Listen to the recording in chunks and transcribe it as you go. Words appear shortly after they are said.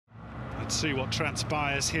Let's see what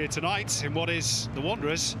transpires here tonight in what is the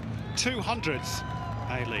Wanderers' 200th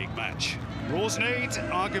A-League match. Raw's need,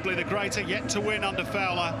 arguably the greater, yet to win under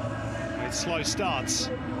Fowler, with slow starts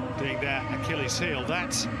being their Achilles heel.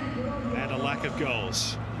 That and a lack of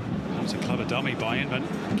goals. That's a clever dummy by Inman.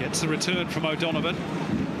 Gets the return from O'Donovan.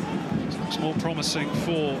 Looks more promising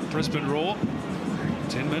for Brisbane Raw.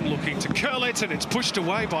 Inman looking to curl it, and it's pushed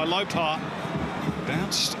away by Lopar.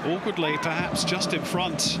 Bounced awkwardly, perhaps just in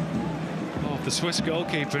front of the Swiss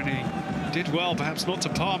goalkeeper, and he did well, perhaps not to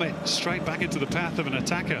palm it straight back into the path of an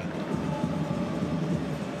attacker.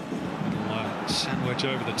 Sandwich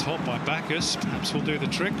over the top by Bacchus, perhaps will do the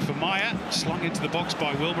trick for Meyer. Slung into the box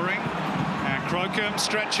by Wilmering. And Crocombe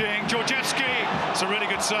stretching. Georgievski. It's a really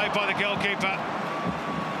good save by the goalkeeper.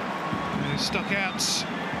 He stuck out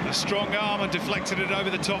a strong arm and deflected it over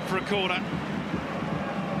the top for a corner.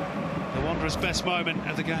 The Wanderers' best moment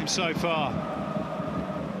of the game so far.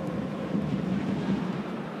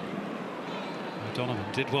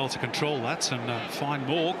 O'Donovan did well to control that and find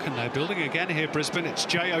Mork, and they're building again here, Brisbane. It's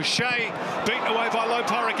Jay O'Shea, beaten away by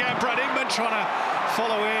Lopar again. Brad Inman trying to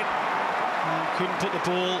follow in. Couldn't put the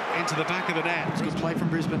ball into the back of the net. It's good play from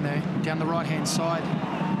Brisbane there, down the right-hand side.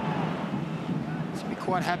 So be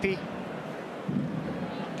quite happy.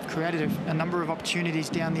 Created a number of opportunities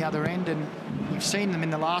down the other end, and we've seen them in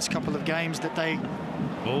the last couple of games that they...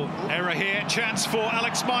 Oh, error here, chance for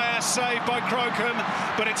Alex Meyer, saved by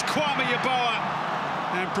Crocombe, but it's Kwame Yeboah.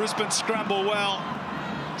 And Brisbane scramble well.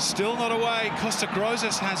 Still not away. Costa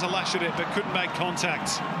Grosas has a lash at it, but couldn't make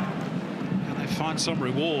contact. And they find some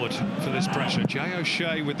reward for this pressure. Jay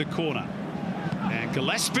O'Shea with the corner. And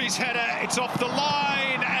Gillespie's header, it's off the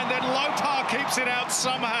line, and then Lopar keeps it out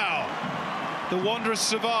somehow. The Wanderers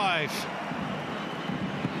survive.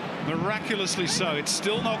 Miraculously so. It's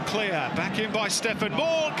still not clear. Back in by Stefan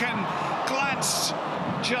Mork, and glanced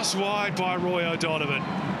just wide by Roy O'Donovan.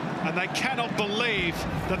 And they cannot believe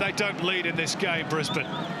that they don't lead in this game, Brisbane.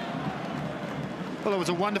 Well, it was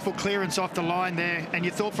a wonderful clearance off the line there, and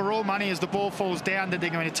you thought for all money as the ball falls down that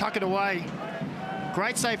they're going to tuck it away.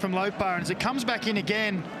 Great save from Lopar, and as it comes back in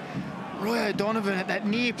again, Roy O'Donovan at that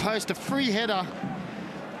near post, a free header,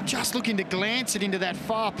 just looking to glance it into that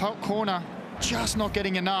far corner, just not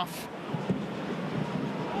getting enough.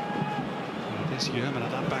 There's Yerman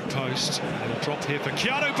at that back post. And a drop here for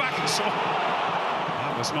Keanu Bacchus.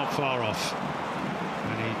 That was not far off.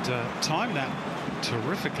 And he'd timed that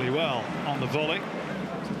terrifically well on the volley.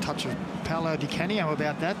 A touch of Paolo Di Canio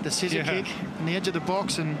about that, the scissor kick on the edge of the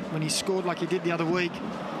box, and when he scored like he did the other week,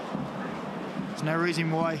 there's no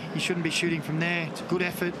reason why he shouldn't be shooting from there. It's a good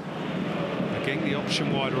effort. Again, the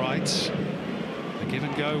option wide right. A give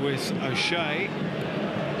and go with O'Shea.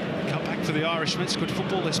 Cut back for the Irishman. It's good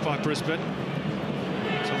football this by Brisbane.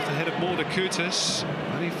 It's off the head of Mordakutis.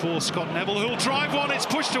 Ready for Scott Neville, who'll drive one. It's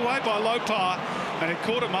pushed away by Lopar, and it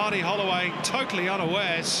caught Marty Holloway totally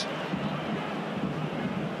unawares.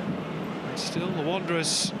 And still the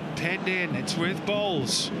Wanderers penned in. It's with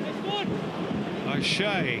Bowles.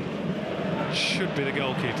 O'Shea should be the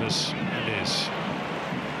goalkeepers, and is.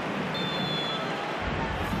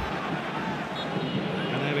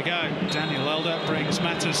 There we go. Daniel Elder brings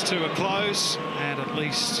matters to a close, and at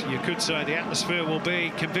least you could say the atmosphere will be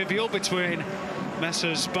convivial between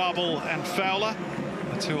Messrs Barble and Fowler,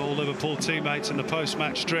 the two old Liverpool teammates in the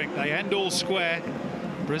post-match drink. They end all square.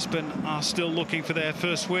 Brisbane are still looking for their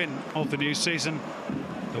first win of the new season.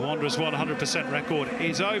 The Wanderers' 100% record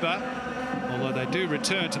is over, although they do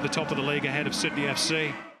return to the top of the league ahead of Sydney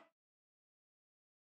FC.